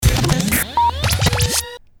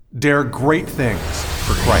Dare great things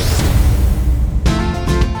for Christ.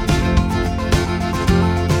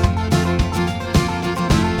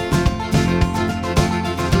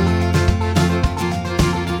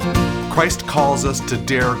 Christ calls us to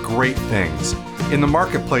dare great things. In the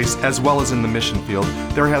marketplace, as well as in the mission field,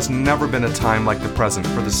 there has never been a time like the present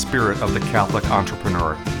for the spirit of the Catholic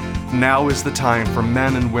entrepreneur. Now is the time for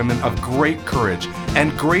men and women of great courage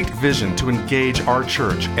and great vision to engage our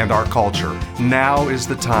church and our culture. Now is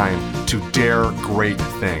the time to dare great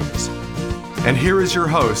things. And here is your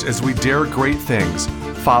host as we dare great things,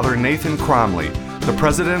 Father Nathan Cromly, the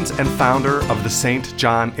president and founder of the St.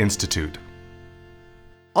 John Institute.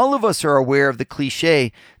 All of us are aware of the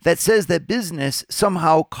cliche that says that business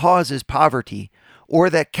somehow causes poverty, or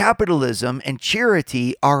that capitalism and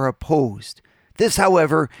charity are opposed. This,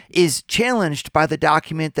 however, is challenged by the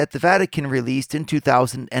document that the Vatican released in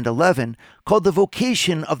 2011 called The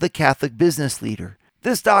Vocation of the Catholic Business Leader.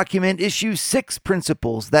 This document issues 6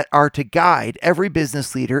 principles that are to guide every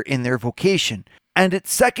business leader in their vocation. And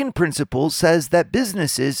its second principle says that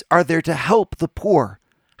businesses are there to help the poor.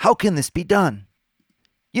 How can this be done?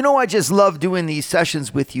 You know, I just love doing these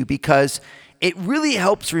sessions with you because it really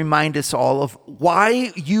helps remind us all of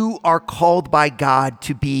why you are called by God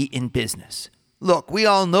to be in business. Look, we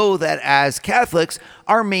all know that as Catholics,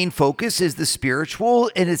 our main focus is the spiritual,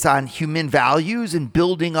 and it's on human values and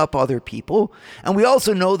building up other people. And we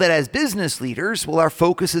also know that as business leaders, well, our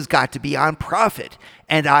focus has got to be on profit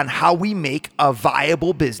and on how we make a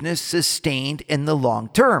viable business sustained in the long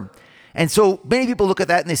term. And so many people look at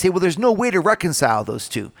that and they say, well, there's no way to reconcile those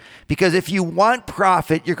two. Because if you want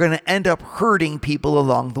profit, you're going to end up hurting people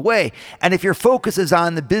along the way. And if your focus is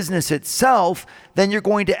on the business itself, then you're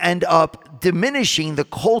going to end up diminishing the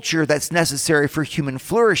culture that's necessary for human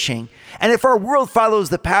flourishing. And if our world follows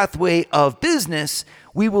the pathway of business,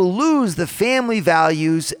 we will lose the family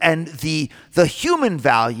values and the human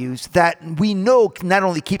values that we know not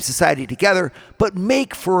only keep society together, but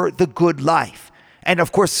make for the good life. And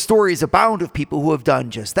of course, stories abound of people who have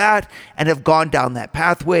done just that and have gone down that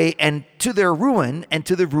pathway and to their ruin and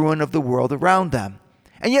to the ruin of the world around them.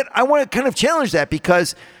 And yet I want to kind of challenge that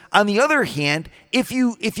because on the other hand, if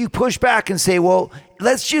you push back and say, well,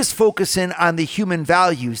 let's just focus in on the human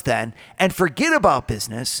values then and forget about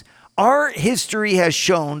business, our history has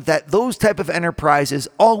shown that those type of enterprises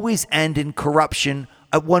always end in corruption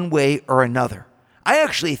one way or another. I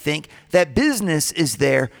actually think that business is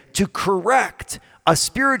there to correct a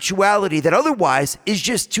spirituality that otherwise is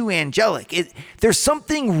just too angelic. There's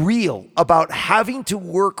something real about having to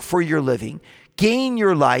work for your living, gain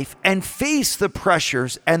your life, and face the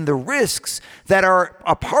pressures and the risks that are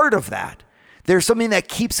a part of that. There's something that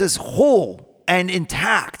keeps us whole and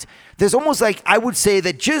intact. There's almost like, I would say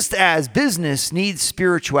that just as business needs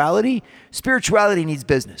spirituality, spirituality needs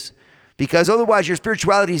business. Because otherwise your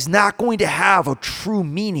spirituality is not going to have a true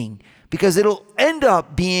meaning, because it'll end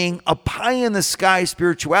up being a pie-in-the-sky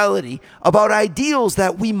spirituality about ideals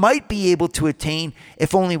that we might be able to attain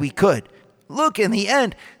if only we could. Look, in the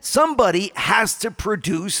end, somebody has to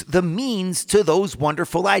produce the means to those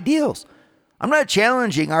wonderful ideals. I'm not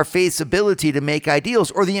challenging our faith's ability to make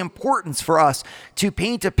ideals or the importance for us to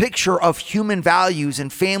paint a picture of human values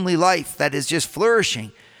and family life that is just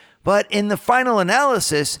flourishing. But in the final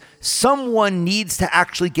analysis, someone needs to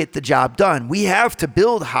actually get the job done. We have to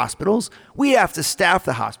build hospitals. We have to staff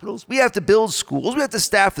the hospitals. We have to build schools. We have to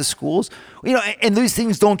staff the schools. And these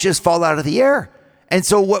things don't just fall out of the air. And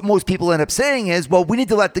so what most people end up saying is, well, we need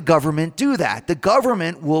to let the government do that. The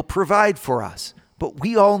government will provide for us. But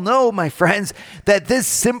we all know, my friends, that this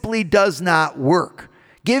simply does not work.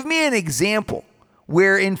 Give me an example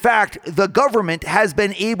where, in fact, the government has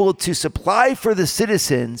been able to supply for the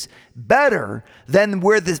citizens better than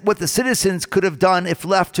what the citizens could have done if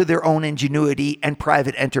left to their own ingenuity and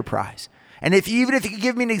private enterprise. And even if you could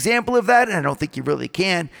give me an example of that, and I don't think you really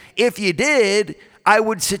can, if you did, I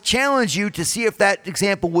would challenge you to see if that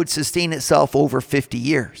example would sustain itself over 50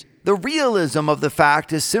 years. The realism of the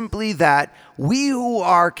fact is simply that we who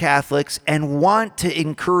are Catholics and want to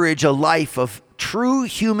encourage a life of true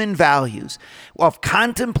human values, of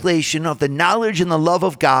contemplation of the knowledge and the love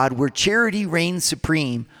of God, where charity reigns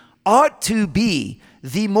supreme, ought to be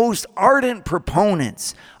the most ardent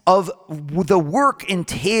proponents of the work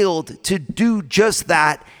entailed to do just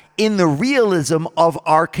that in the realism of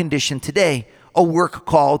our condition today, a work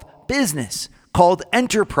called business, called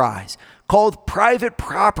enterprise, called private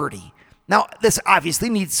property. Now, this obviously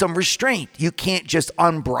needs some restraint. You can't just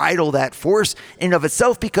unbridle that force in and of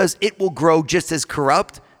itself, because it will grow just as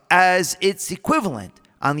corrupt as its equivalent.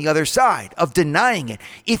 on the other side of denying it.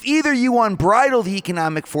 If either you unbridle the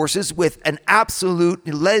economic forces with an absolute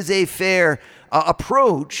laissez-faire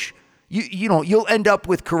approach, you'll end up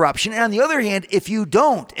with corruption. And on the other hand, if you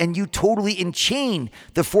don't and you totally enchain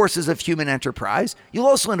the forces of human enterprise, you'll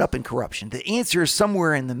also end up in corruption. The answer is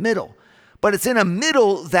somewhere in the middle. But it's in a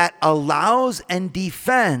middle that allows and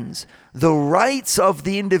defends the rights of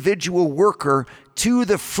the individual worker to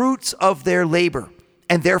the fruits of their labor,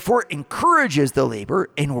 and therefore encourages the labor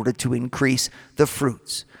in order to increase the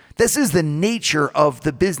fruits. This is the nature of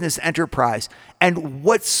the business enterprise. And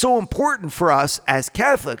what's so important for us as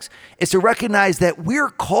Catholics is to recognize that we're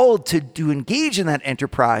called to engage in that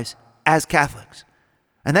enterprise as Catholics.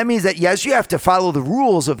 And that means that, yes, you have to follow the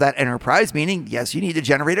rules of that enterprise, meaning, yes, you need to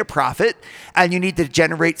generate a profit and you need to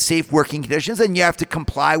generate safe working conditions and you have to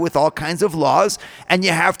comply with all kinds of laws and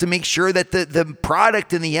you have to make sure that the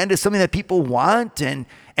product in the end is something that people want and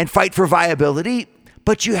fight for viability.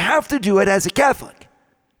 But you have to do it as a Catholic,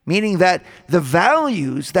 meaning that the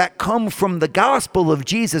values that come from the gospel of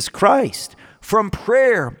Jesus Christ, from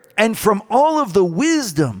prayer, and from all of the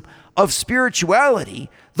wisdom of spirituality,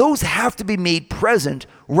 those have to be made present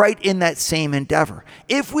right in that same endeavor.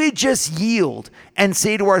 If we just yield and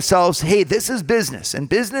say to ourselves, hey, this is business, and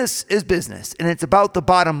business is business, and it's about the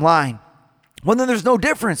bottom line, well, then there's no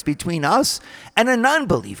difference between us and a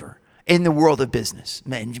non-believer in the world of business.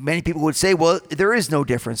 Many people would say, well, there is no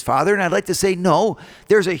difference, Father. And I'd like to say, no,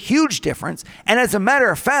 there's a huge difference. And as a matter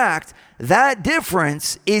of fact, that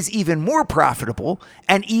difference is even more profitable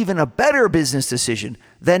and even a better business decision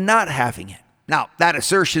than not having it. Now, that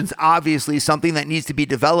assertion's obviously something that needs to be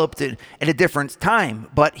developed at a different time.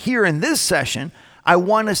 But here in this session, I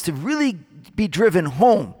want us to really be driven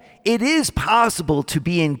home. It is possible to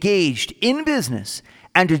be engaged in business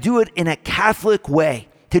and to do it in a Catholic way,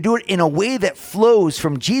 to do it in a way that flows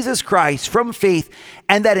from Jesus Christ, from faith,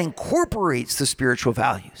 and that incorporates the spiritual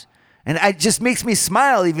values. And it just makes me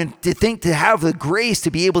smile even to think to have the grace to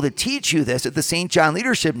be able to teach you this at the St. John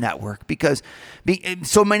Leadership Network, because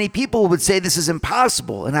so many people would say this is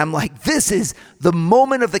impossible. And I'm like, this is the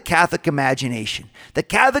moment of the Catholic imagination. The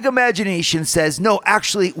Catholic imagination says, no,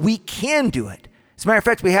 actually, we can do it. As a matter of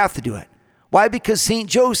fact, we have to do it. Why? Because St.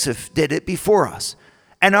 Joseph did it before us.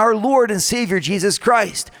 And our Lord and Savior Jesus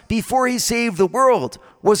Christ, before he saved the world,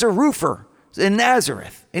 was a roofer in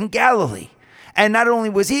Nazareth, in Galilee. And not only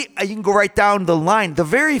was he, you can go right down the line, the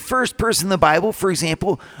very first person in the Bible, for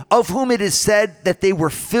example, of whom it is said that they were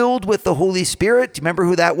filled with the Holy Spirit. Do you remember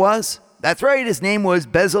who that was? That's right. His name was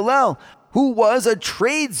Bezalel, who was a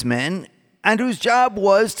tradesman and whose job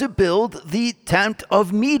was to build the tent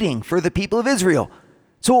of meeting for the people of Israel.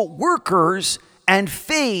 So workers and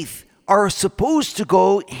faith are supposed to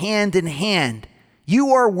go hand in hand.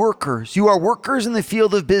 You are workers. You are workers in the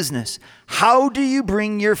field of business. How do you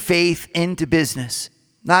bring your faith into business?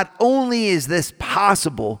 Not only is this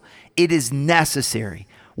possible, it is necessary.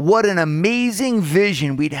 What an amazing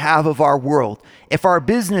vision we'd have of our world if our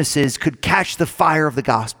businesses could catch the fire of the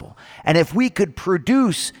gospel, and if we could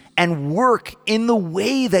produce and work in the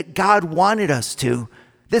way that God wanted us to.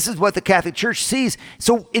 This is what the Catholic Church sees.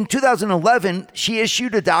 So in 2011, she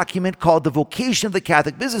issued a document called The Vocation of the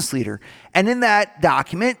Catholic Business Leader. And in that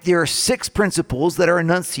document, there are 6 principles that are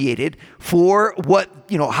enunciated for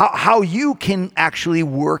how you can actually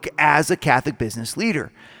work as a Catholic business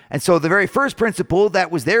leader. And so the very first principle that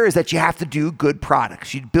was there is that you have to do good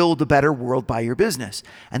products. You build a better world by your business.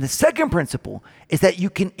 And the second principle is that you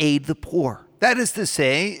can aid the poor. That is to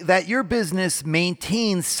say that your business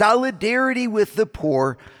maintains solidarity with the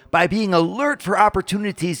poor by being alert for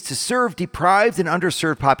opportunities to serve deprived and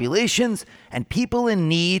underserved populations and people in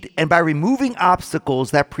need, and by removing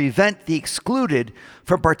obstacles that prevent the excluded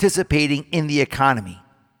from participating in the economy.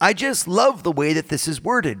 I just love the way that this is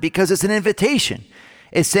worded because it's an invitation.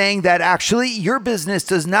 It's saying that actually your business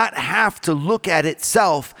does not have to look at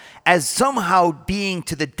itself as somehow being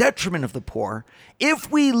to the detriment of the poor.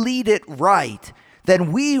 If we lead it right,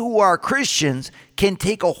 then we who are Christians can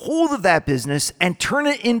take a hold of that business and turn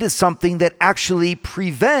it into something that actually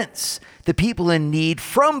prevents the people in need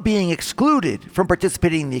from being excluded from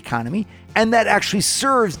participating in the economy, and that actually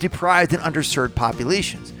serves deprived and underserved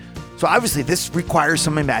populations. So obviously this requires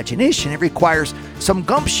some imagination. It requires some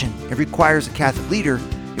gumption. It requires a Catholic leader.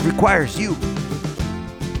 It requires you.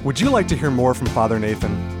 Would you like to hear more from Father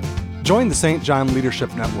Nathan? Join the St. John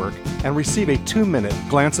Leadership Network and receive a 2-minute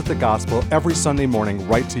glance at the gospel every Sunday morning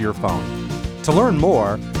right to your phone. To learn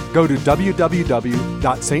more, go to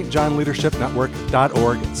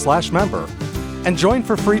www.stjohnleadershipnetwork.org/member and join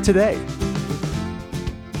for free today.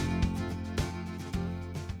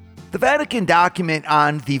 The Vatican document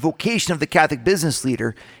on the vocation of the Catholic business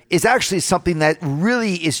leader is actually something that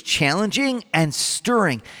really is challenging and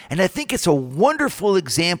stirring. And I think it's a wonderful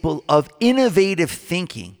example of innovative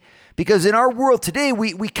thinking. Because in our world today,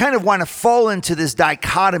 we kind of want to fall into this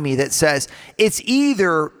dichotomy that says it's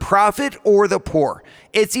either profit or the poor.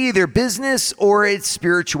 It's either business or it's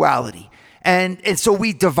spirituality. And so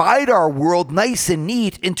we divide our world nice and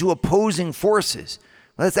neat into opposing forces.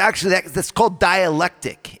 Well, that's called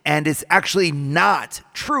dialectic, and it's actually not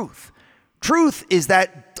truth. Truth is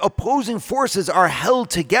that opposing forces are held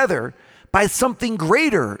together by something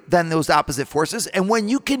greater than those opposite forces. And when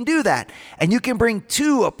you can do that, and you can bring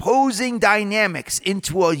two opposing dynamics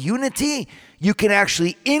into a unity, you can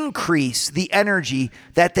actually increase the energy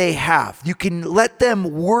that they have. You can let them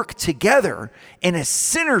work together in a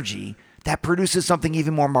synergy that produces something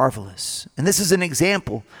even more marvelous. And this is an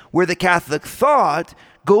example where the Catholic thought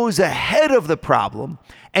goes ahead of the problem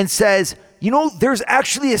and says, there's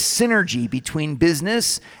actually a synergy between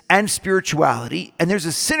business and spirituality, and there's a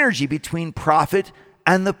synergy between profit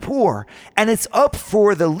and the poor. And it's up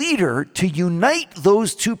for the leader to unite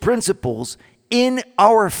those two principles in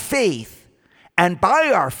our faith, and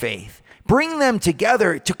by our faith, bring them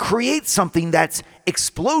together to create something that's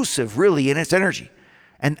explosive, really, in its energy.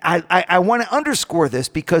 And I want to underscore this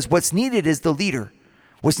because what's needed is the leader.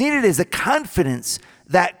 What's needed is the confidence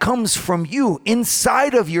that comes from you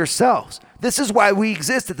inside of yourselves. This is why we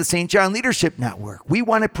exist at the St. John Leadership Network. We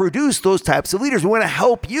want to produce those types of leaders. We want to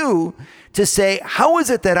help you to say, how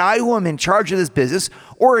is it that I, who am in charge of this business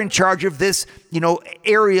or in charge of this,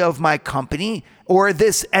 area of my company or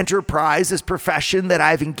this enterprise, this profession that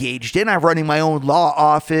I've engaged in? I'm running my own law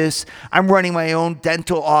office. I'm running my own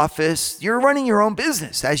dental office. You're running your own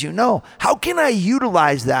business, as you know. How can I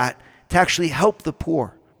utilize that to actually help the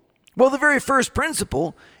poor? Well, the very first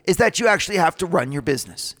principle is that you actually have to run your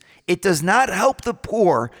business. It does not help the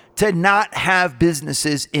poor to not have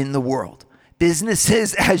businesses in the world.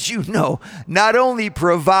 Businesses, as you know, not only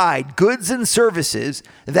provide goods and services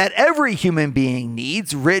that every human being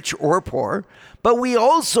needs, rich or poor, but we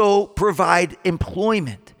also provide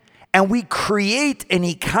employment. And we create an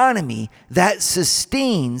economy that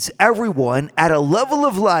sustains everyone at a level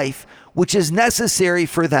of life which is necessary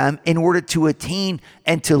for them in order to attain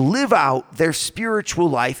and to live out their spiritual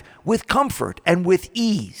life with comfort and with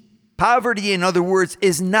ease. Poverty, in other words,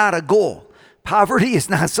 is not a goal. Poverty is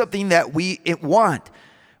not something that we want.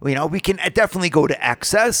 We can definitely go to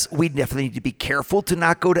excess. We definitely need to be careful to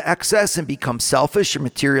not go to excess and become selfish or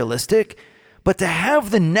materialistic. But to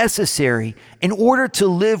have the necessary in order to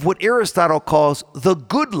live what Aristotle calls the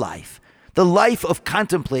good life, the life of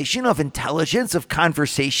contemplation, of intelligence, of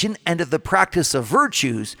conversation, and of the practice of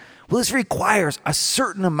virtues, well, this requires a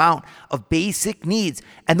certain amount of basic needs.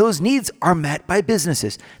 And those needs are met by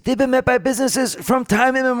businesses. They've been met by businesses from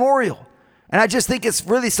time immemorial. And I just think it's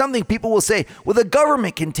really something people will say, well, the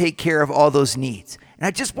government can take care of all those needs. And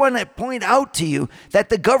I just want to point out to you that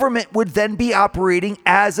the government would then be operating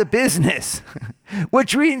as a business,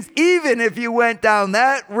 which means even if you went down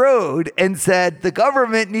that road and said the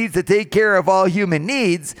government needs to take care of all human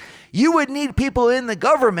needs, you would need people in the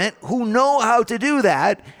government who know how to do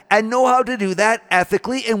that and know how to do that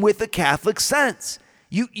ethically and with a Catholic sense.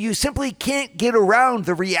 You simply can't get around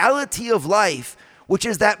the reality of life, which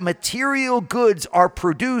is that material goods are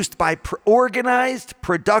produced by organized,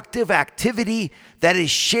 productive activity that is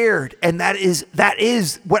shared. And that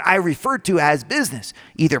is what I refer to as business.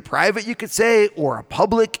 Either private, you could say, or a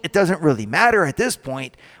public. It doesn't really matter at this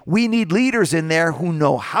point. We need leaders in there who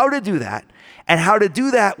know how to do that and how to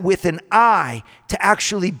do that with an eye to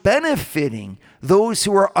actually benefiting those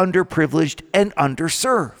who are underprivileged and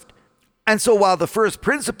underserved. And so while the first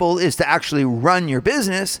principle is to actually run your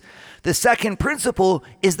business, the second principle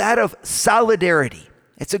is that of solidarity.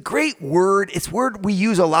 It's a great word. It's a word we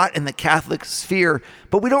use a lot in the Catholic sphere,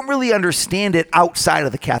 but we don't really understand it outside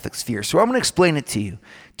of the Catholic sphere. So I'm going to explain it to you.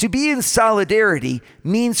 To be in solidarity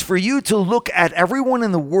means for you to look at everyone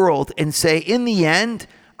in the world and say, in the end,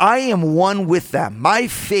 I am one with them. My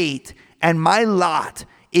fate and my lot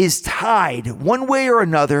is tied one way or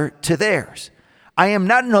another to theirs. I am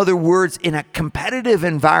not, in other words, in a competitive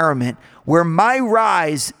environment where my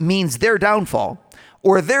rise means their downfall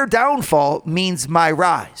or their downfall means my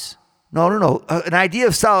rise. No. An idea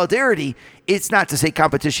of solidarity, it's not to say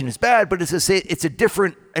competition is bad, but it's to say it's a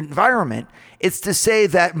different environment. It's to say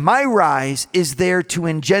that my rise is there to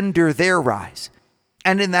engender their rise.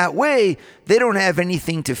 And in that way, they don't have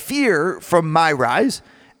anything to fear from my rise.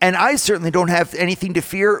 And I certainly don't have anything to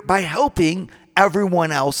fear by helping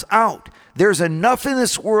everyone else out. There's enough in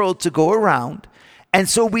this world to go around. And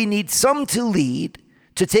so we need some to lead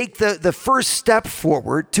to take the first step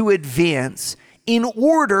forward to advance in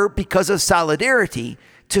order, because of solidarity,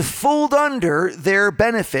 to fold under their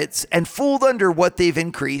benefits and fold under what they've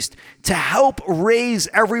increased to help raise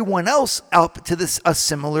everyone else up to a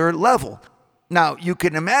similar level. Now, you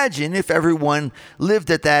can imagine if everyone lived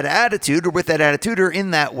at that attitude or with that attitude or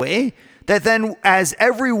in that way, that then as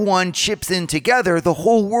everyone chips in together, the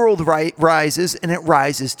whole world rises and it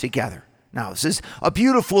rises together. Now, this is a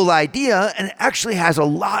beautiful idea and it actually has a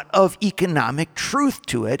lot of economic truth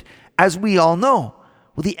to it, as we all know.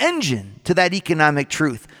 Well, the engine to that economic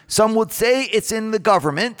truth, some would say it's in the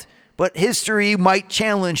government, but history might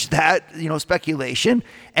challenge that, speculation.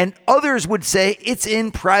 And others would say it's in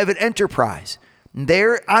private enterprise,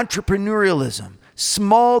 their entrepreneurialism,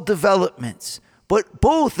 small developments. But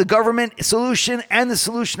both the government solution and the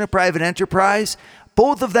solution of private enterprise,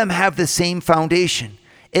 both of them have the same foundation.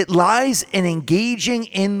 It lies in engaging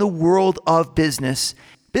in the world of business.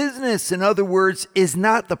 Business, in other words, is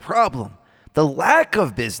not the problem. The lack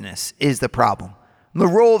of business is the problem. The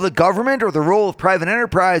role of the government or the role of private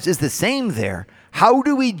enterprise is the same there. How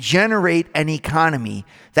do we generate an economy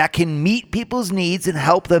that can meet people's needs and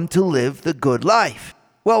help them to live the good life?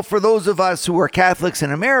 Well, for those of us who are Catholics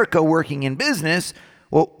in America working in business,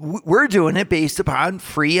 well, we're doing it based upon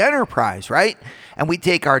free enterprise, right? And we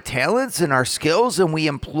take our talents and our skills and we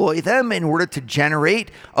employ them in order to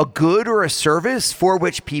generate a good or a service for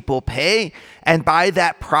which people pay. And by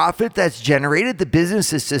that profit that's generated, the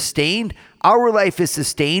business is sustained, our life is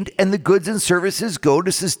sustained, and the goods and services go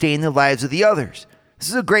to sustain the lives of the others. This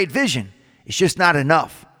is a great vision. It's just not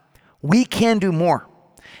enough. We can do more.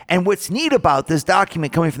 And what's neat about this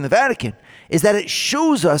document coming from the Vatican is that it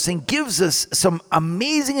shows us and gives us some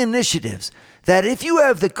amazing initiatives that if you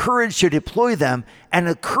have the courage to deploy them and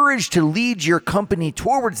the courage to lead your company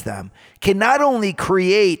towards them, can not only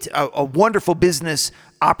create a wonderful business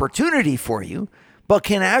opportunity for you, but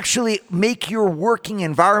can actually make your working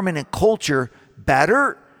environment and culture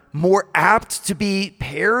better, more apt to be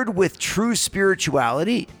paired with true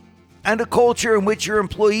spirituality, and a culture in which your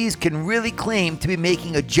employees can really claim to be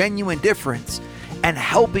making a genuine difference and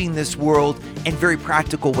helping this world in very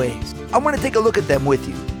practical ways. I want to take a look at them with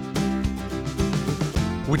you.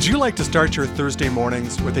 Would you like to start your Thursday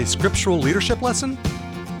mornings with a scriptural leadership lesson?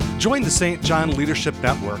 Join the St. John Leadership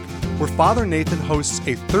Network, where Father Nathan hosts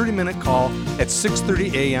a 30-minute call at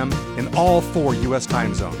 6:30 a.m. in all 4 U.S.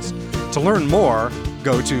 time zones. To learn more,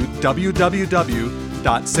 go to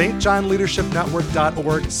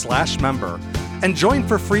www.stjohnleadershipnetwork.org/member and join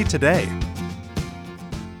for free today.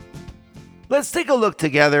 Let's take a look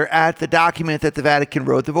together at the document that the Vatican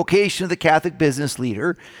wrote, The Vocation of the Catholic Business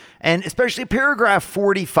Leader, and especially paragraph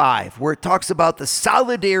 45, where it talks about the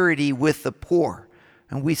solidarity with the poor.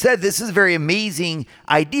 And we said this is a very amazing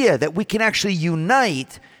idea that we can actually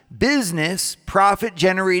unite business,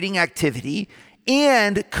 profit-generating activity,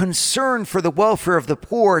 and concern for the welfare of the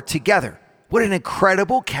poor together. What an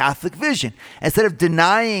incredible Catholic vision. Instead of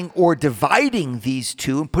denying or dividing these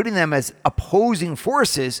two and putting them as opposing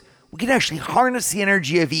forces, we can actually harness the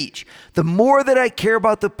energy of each. The more that I care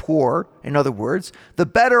about the poor, in other words, the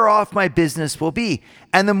better off my business will be.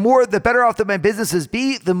 And the better off that my businesses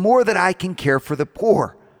be, the more that I can care for the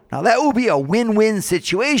poor. Now that will be a win-win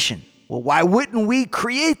situation. Well, why wouldn't we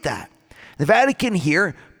create that? The Vatican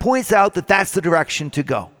here points out that that's the direction to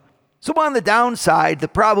go. So on the downside, the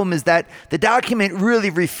problem is that the document really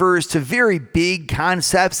refers to very big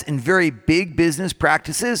concepts and very big business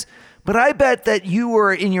practices. But I bet that you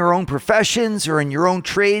or in your own professions or in your own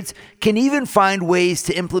trades can even find ways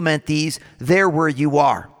to implement these there where you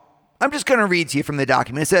are. I'm just going to read to you from the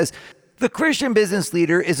document. It says, the Christian business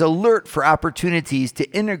leader is alert for opportunities to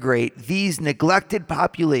integrate these neglected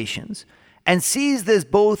populations and sees this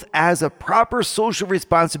both as a proper social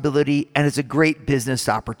responsibility and as a great business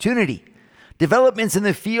opportunity. Developments in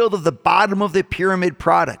the field of the bottom of the pyramid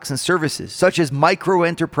products and services, such as micro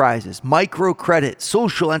enterprises, microcredit,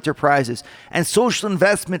 social enterprises, and social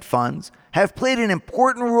investment funds, have played an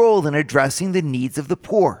important role in addressing the needs of the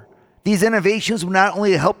poor. These innovations will not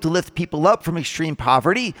only help to lift people up from extreme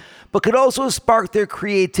poverty, but could also spark their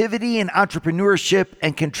creativity and entrepreneurship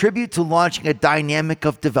and contribute to launching a dynamic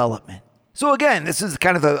of development. So again, this is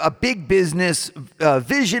kind of a big business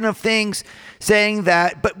vision of things, saying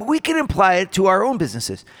that, but we can apply it to our own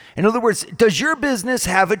businesses. In other words, does your business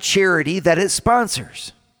have a charity that it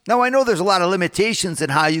sponsors? Now, I know there's a lot of limitations in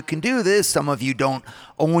how you can do this. Some of you don't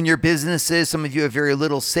own your businesses. Some of you have very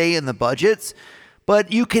little say in the budgets.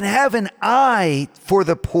 But you can have an eye for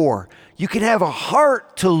the poor. You can have a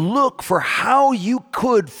heart to look for how you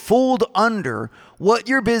could fold under what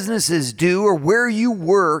your businesses do or where you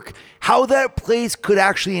work, how that place could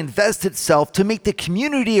actually invest itself to make the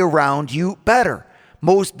community around you better.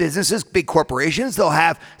 Most businesses, big corporations, they'll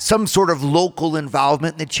have some sort of local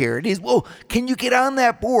involvement in the charities. Well, can you get on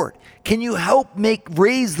that board? Can you help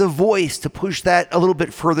raise the voice to push that a little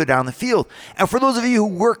bit further down the field? And for those of you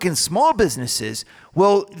who work in small businesses,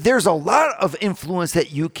 well, there's a lot of influence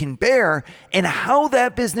that you can bear in how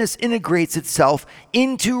that business integrates itself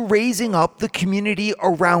into raising up the community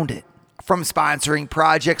around it. From sponsoring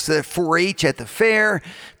projects at 4-H at the fair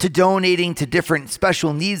to donating to different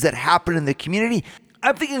special needs that happen in the community.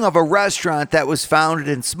 I'm thinking of a restaurant that was founded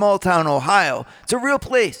in small town Ohio. It's a real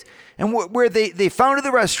place. And where they founded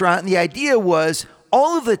the restaurant, and the idea was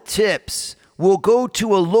all of the tips will go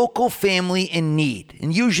to a local family in need.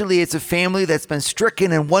 And usually it's a family that's been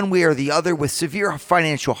stricken in one way or the other with severe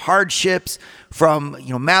financial hardships, from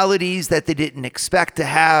maladies that they didn't expect to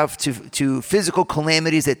have to physical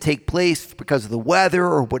calamities that take place because of the weather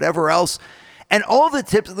or whatever else. And all the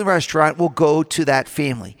tips in the restaurant will go to that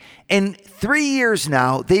family. In 3 years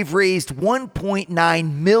now, they've raised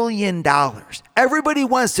 $1.9 million. Everybody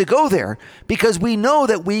wants to go there because we know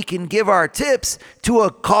that we can give our tips to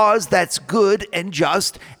a cause that's good and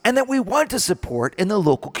just and that we want to support in the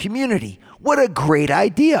local community. What a great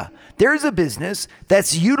idea. There's a business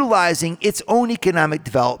that's utilizing its own economic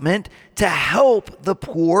development to help the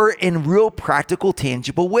poor in real practical,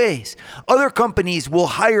 tangible ways. Other companies will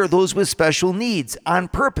hire those with special needs on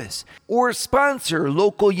purpose or sponsor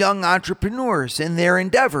local young entrepreneurs in their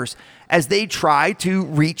endeavors as they try to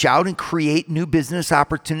reach out and create new business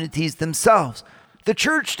opportunities themselves. The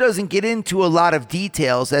church doesn't get into a lot of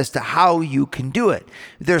details as to how you can do it.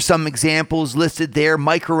 There's some examples listed there: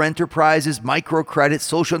 micro enterprises, microcredit,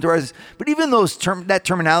 social enterprises. But even that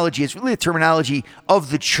terminology is really a terminology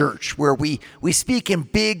of the church, where we speak in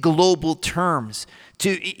big global terms.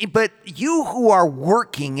 But you who are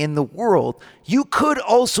working in the world, you could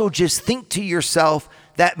also just think to yourself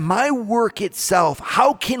that my work itself,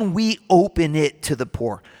 how can we open it to the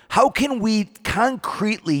poor? How can we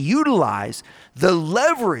concretely utilize the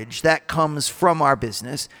leverage that comes from our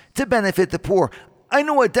business to benefit the poor? I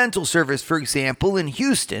know a dental service, for example, in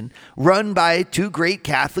Houston, run by two great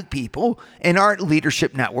Catholic people in our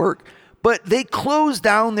leadership network, but they close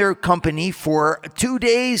down their company for 2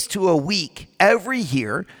 days to a week every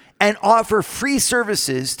year and offer free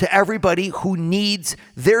services to everybody who needs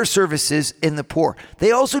their services in the poor.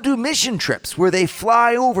 They also do mission trips where they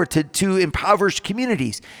fly over to impoverished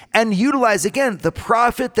communities and utilize, again, the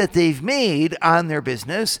profit that they've made on their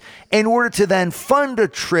business in order to then fund a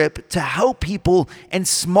trip to help people in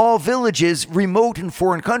small villages, remote in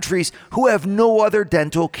foreign countries, who have no other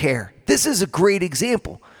dental care. This is a great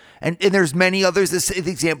example. And there's many others. The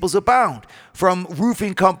examples abound, from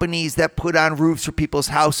roofing companies that put on roofs for people's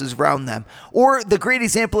houses around them, or the great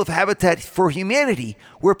example of Habitat for Humanity,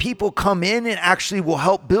 where people come in and actually will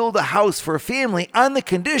help build a house for a family on the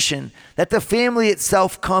condition that the family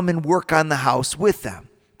itself come and work on the house with them.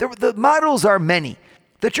 The models are many.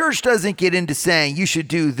 The church doesn't get into saying you should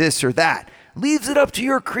do this or that. Leaves it up to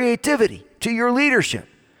your creativity, to your leadership.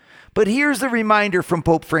 But here's the reminder from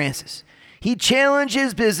Pope Francis. He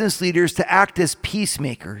challenges business leaders to act as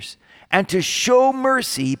peacemakers and to show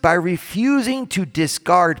mercy by refusing to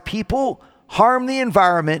discard people, harm the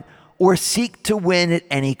environment, or seek to win at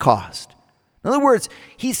any cost. In other words,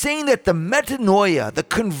 he's saying that the metanoia, the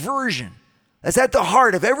conversion, that's at the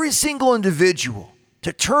heart of every single individual,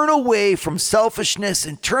 to turn away from selfishness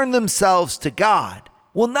and turn themselves to God,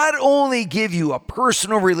 will not only give you a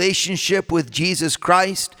personal relationship with Jesus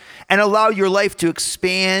Christ and allow your life to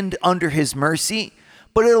expand under his mercy,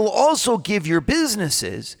 but it'll also give your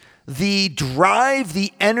businesses the drive,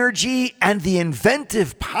 the energy, and the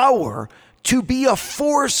inventive power to be a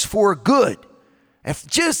force for good. If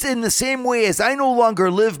just in the same way as I no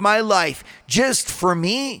longer live my life just for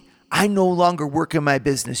me, I no longer work in my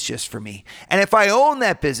business just for me. And if I own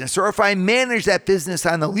that business, or if I manage that business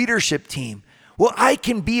on the leadership team, well, I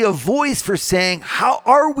can be a voice for saying, how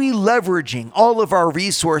are we leveraging all of our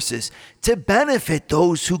resources to benefit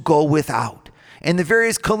those who go without? And the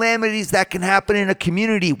various calamities that can happen in a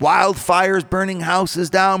community, wildfires burning houses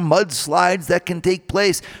down, mudslides that can take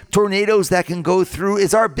place, tornadoes that can go through,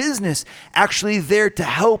 is our business actually there to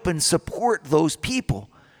help and support those people?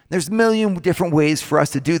 There's a million different ways for us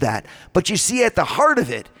to do that. But you see, at the heart of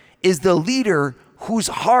it is the leader whose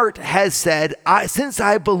heart has said, since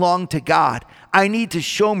I belong to God, I need to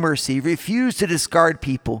show mercy, refuse to discard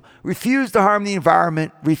people, refuse to harm the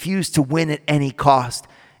environment, refuse to win at any cost.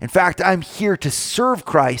 In fact, I'm here to serve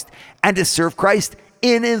Christ and to serve Christ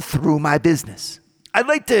in and through my business. I'd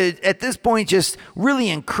like to, at this point, just really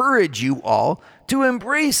encourage you all to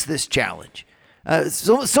embrace this challenge.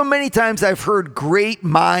 So many times I've heard great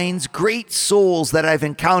minds, great souls that I've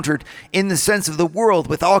encountered in the sense of the world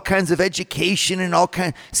with all kinds of education and all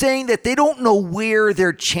kinds, saying that they don't know where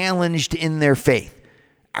they're challenged in their faith.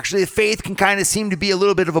 Actually, the faith can kind of seem to be a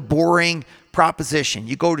little bit of a boring proposition.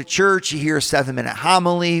 You go to church, you hear a 7-minute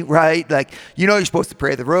homily, right? Like, you're supposed to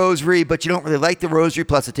pray the rosary, but you don't really like the rosary,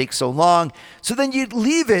 plus it takes so long. So then you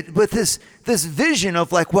leave it with this vision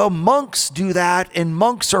of like, well, monks do that, and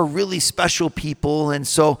monks are really special people. And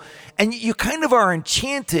you kind of are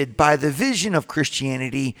enchanted by the vision of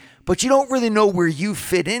Christianity, but you don't really know where you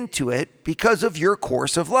fit into it because of your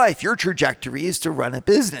course of life. Your trajectory is to run a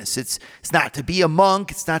business. It's not to be a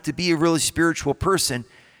monk. It's not to be a really spiritual person.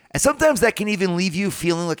 And sometimes that can even leave you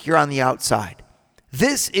feeling like you're on the outside.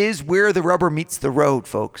 This is where the rubber meets the road,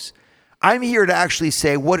 folks. I'm here to actually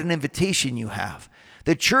say what an invitation you have.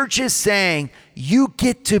 The church is saying you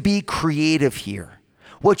get to be creative here.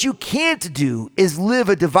 What you can't do is live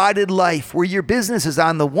a divided life where your business is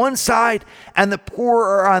on the one side and the poor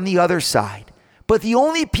are on the other side. But the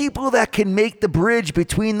only people that can make the bridge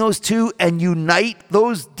between those two and unite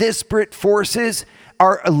those disparate forces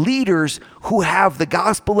are leaders who have the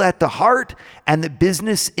gospel at the heart and the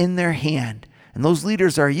business in their hand. And those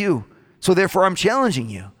leaders are you. So therefore, I'm challenging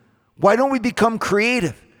you. Why don't we become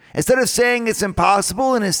creative? Instead of saying it's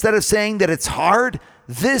impossible and instead of saying that it's hard,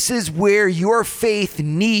 this is where your faith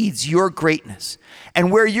needs your greatness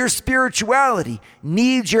and where your spirituality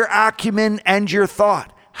needs your acumen and your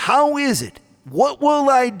thought. How is it? What will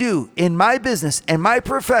I do in my business and my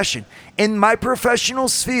profession, in my professional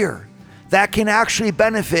sphere that can actually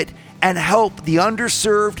benefit and help the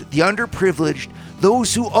underserved, the underprivileged,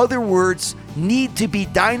 those who, other words, need to be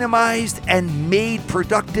dynamized and made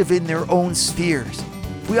productive in their own spheres?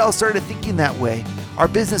 If we all started thinking that way, our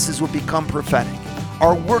businesses would become prophetic.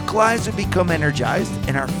 Our work lives would become energized,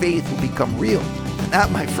 and our faith will become real. And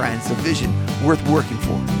that, my friends, is a vision worth working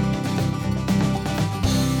for.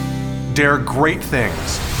 Dare great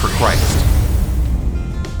things for Christ.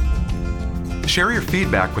 Share your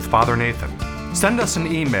feedback with Father Nathan. Send us an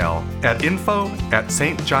email at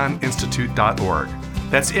info@stjohninstitute.org.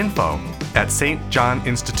 That's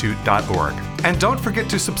info@stjohninstitute.org. And don't forget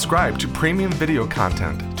to subscribe to premium video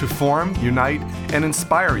content to form, unite, and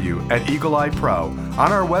inspire you at Eagle Eye Pro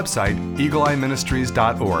on our website,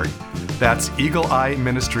 eagleeyeministries.org. That's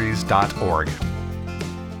eagleeyeministries.org.